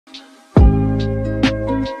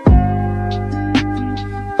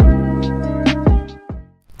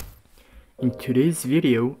In today's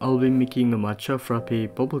video, I'll be making a matcha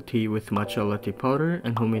frappe bubble tea with matcha latte powder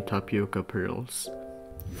and homemade tapioca pearls.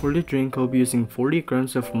 For the drink, I'll be using 40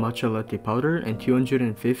 grams of matcha latte powder and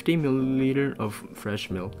 250 ml of fresh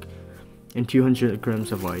milk and 200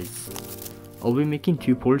 grams of ice. I'll be making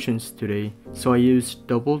 2 portions today, so I used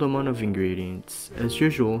double the amount of ingredients. As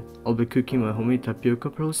usual, I'll be cooking my homemade tapioca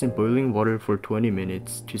pearls in boiling water for 20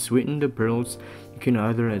 minutes. To sweeten the pearls, you can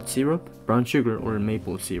either add syrup, brown sugar, or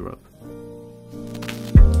maple syrup.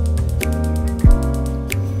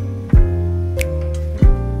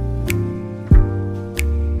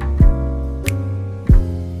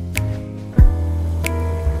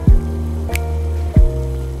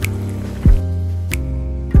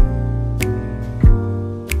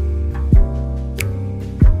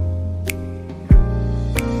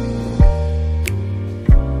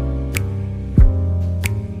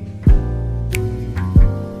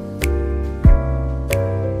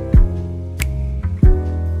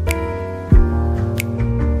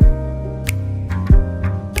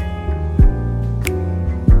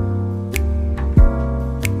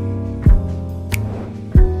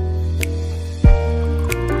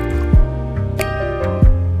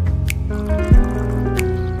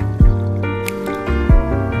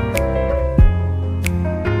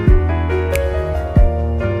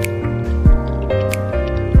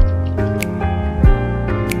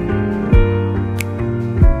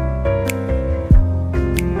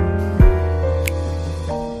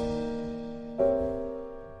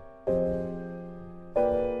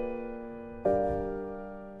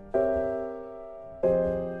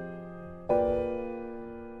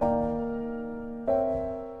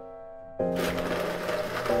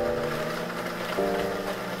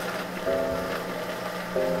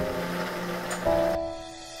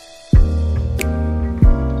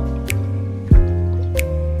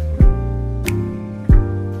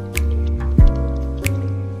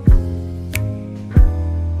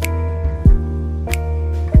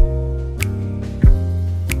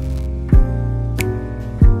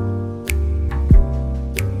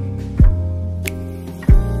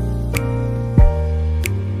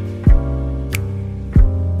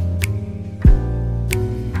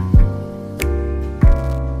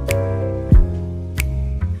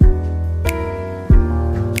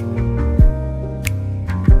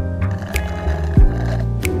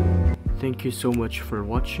 Thank you so much for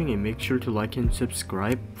watching, and make sure to like and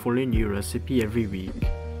subscribe for a new recipe every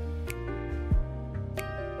week.